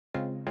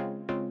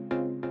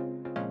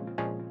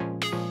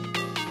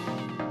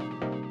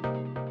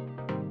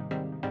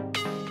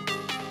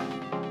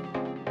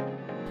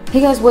Hey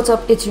guys, what's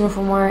up? It's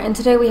UniformWarrior, and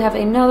today we have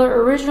another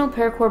original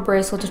paracord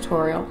bracelet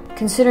tutorial.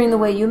 Considering the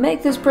way you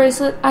make this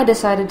bracelet, I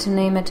decided to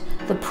name it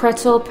the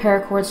Pretzel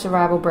Paracord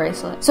Survival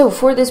Bracelet. So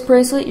for this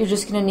bracelet, you're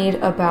just going to need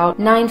about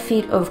 9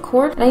 feet of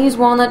cord. And I use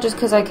walnut just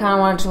because I kind of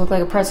wanted it to look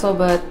like a pretzel,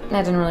 but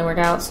that didn't really work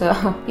out, so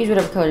use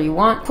whatever color you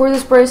want. For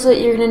this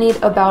bracelet, you're going to need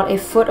about a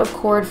foot of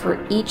cord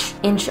for each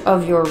inch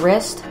of your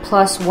wrist,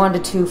 plus 1 to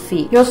 2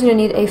 feet. You're also going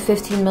to need a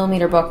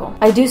 15mm buckle.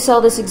 I do sell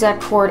this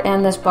exact cord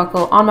and this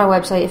buckle on my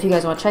website if you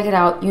guys want to check it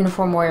out,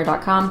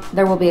 UniformWarrior.com.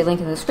 There will be a link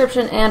in the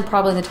description and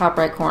probably in the top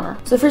right corner.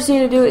 So the first thing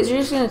you're going to do is you're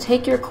just going to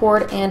take your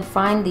cord and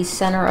find the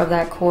center of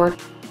that cord.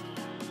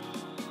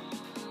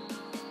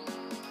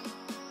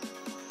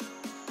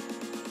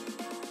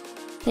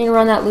 Then you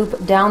run that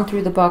loop down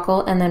through the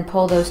buckle and then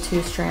pull those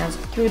 2 strands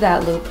through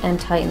that loop and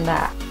tighten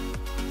that.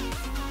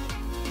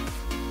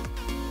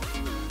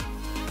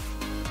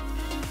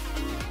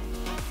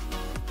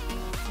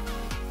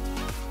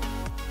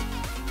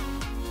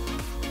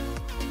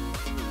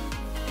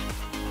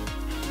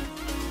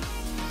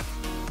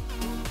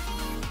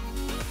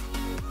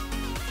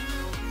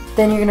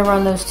 Then you're going to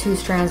run those 2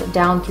 strands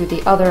down through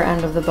the other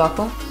end of the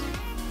buckle.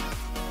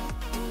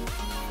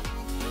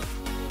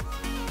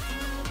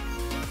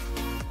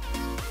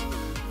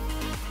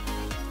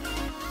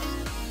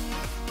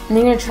 And then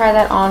you're going to try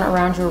that on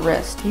around your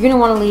wrist. You're going to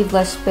want to leave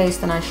less space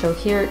than I show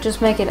here.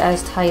 Just make it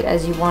as tight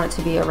as you want it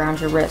to be around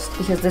your wrist,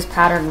 because this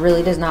pattern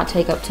really does not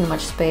take up too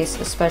much space,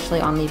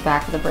 especially on the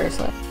back of the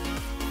bracelet.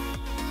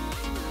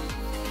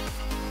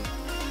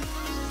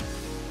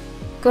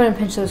 Go ahead and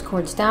pinch those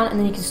cords down, and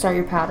then you can start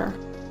your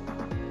pattern.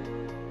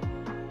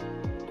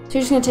 So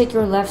you're just going to take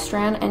your left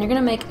strand and you're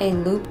going to make a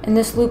loop, and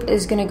this loop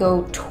is going to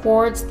go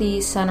towards the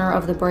center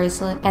of the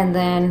bracelet and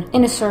then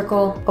in a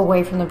circle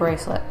away from the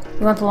bracelet.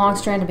 You want the long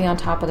strand to be on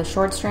top of the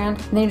short strand,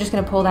 and then you're just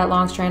going to pull that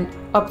long strand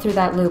up through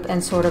that loop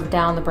and sort of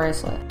down the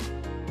bracelet.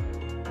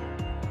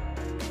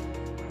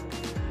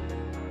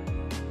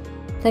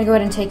 Then go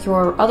ahead and take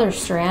your other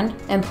strand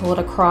and pull it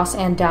across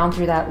and down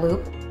through that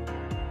loop.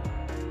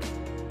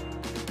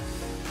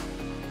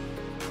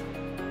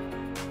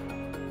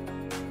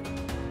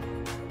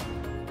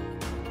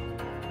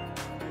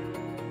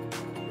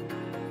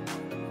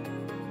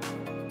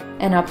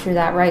 And up through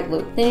that right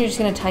loop. Then you're just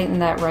going to tighten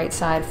that right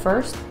side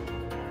first.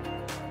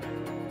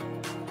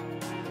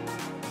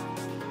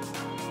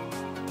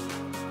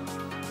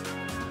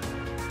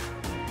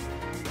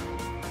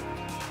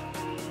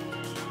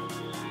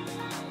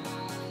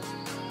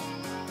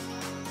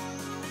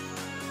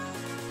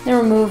 Then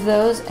remove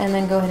those and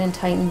then go ahead and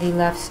tighten the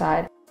left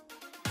side.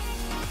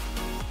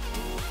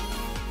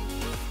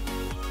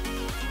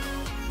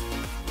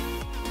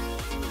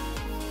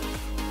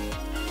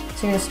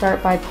 So you're going to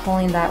start by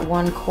pulling that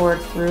one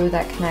cord through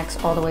that connects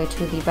all the way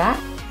to the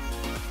back.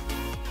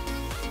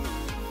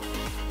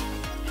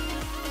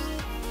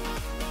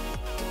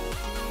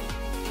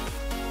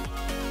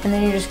 And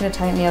then you're just going to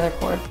tighten the other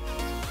cord.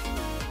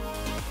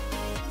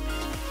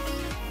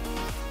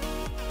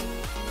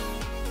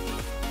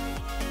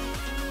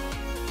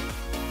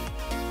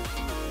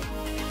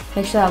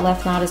 Make sure that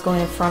left knot is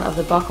going in front of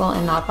the buckle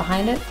and not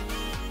behind it.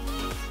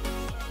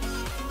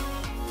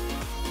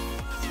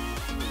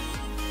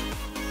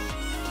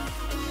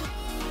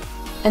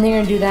 And then you're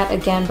going to do that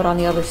again, but on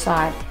the other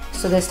side.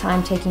 So this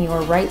time, taking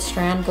your right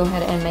strand, go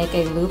ahead and make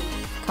a loop,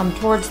 come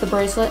towards the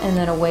bracelet and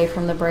then away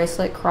from the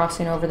bracelet,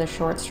 crossing over the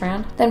short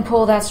strand. Then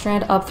pull that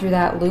strand up through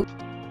that loop.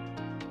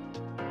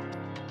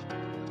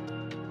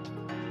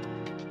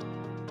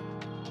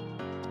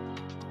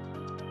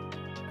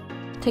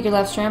 Take your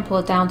left strand, pull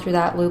it down through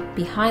that loop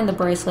behind the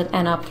bracelet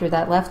and up through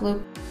that left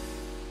loop.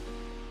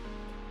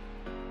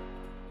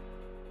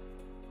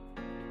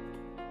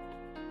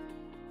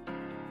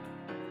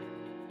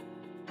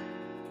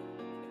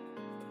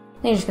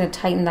 Then you're just going to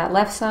tighten that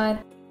left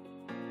side.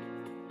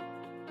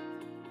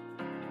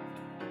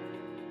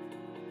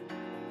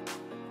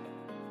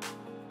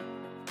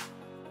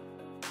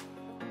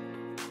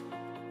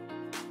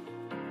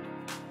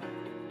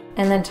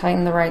 And then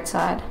tighten the right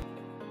side.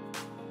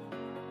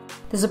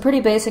 This is a pretty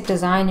basic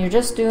design. You're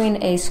just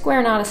doing a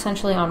square knot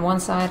essentially on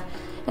one side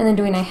and then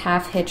doing a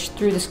half hitch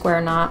through the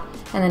square knot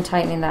and then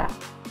tightening that.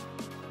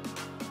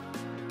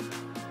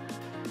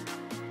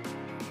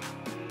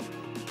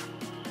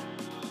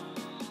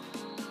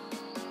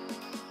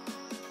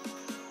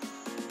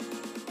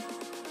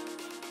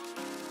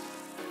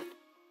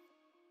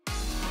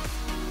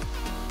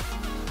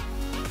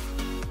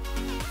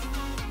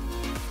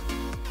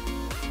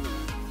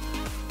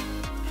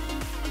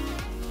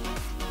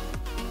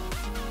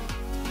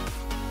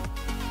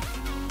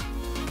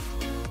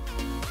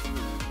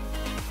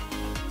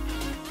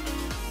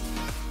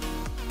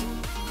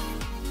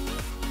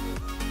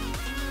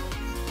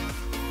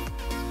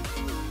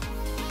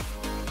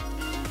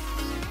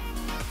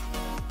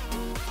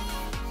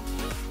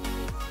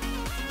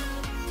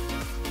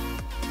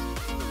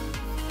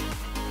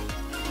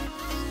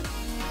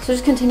 So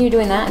just continue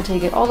doing that until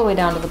you get all the way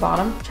down to the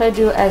bottom. Try to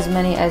do as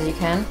many as you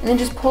can, and then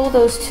just pull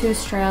those 2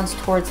 strands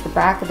towards the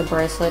back of the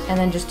bracelet, and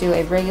then just do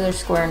a regular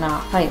square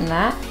knot. Tighten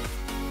that.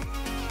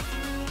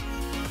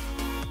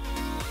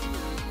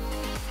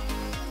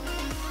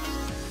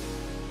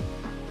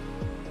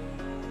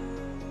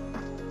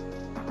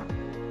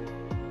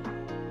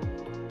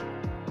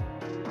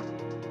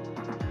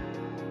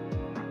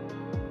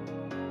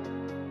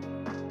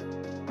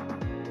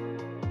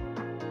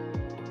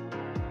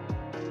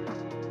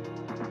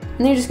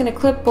 And then you're just going to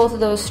clip both of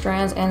those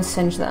strands and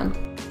cinch them.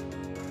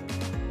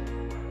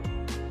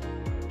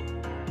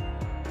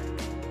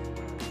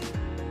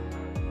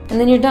 And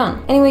then you're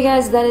done. Anyway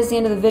guys, that is the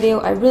end of the video.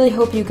 I really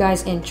hope you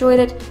guys enjoyed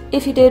it.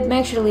 If you did,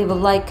 make sure to leave a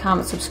like,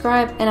 comment,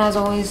 subscribe, and as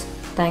always,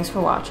 thanks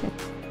for watching.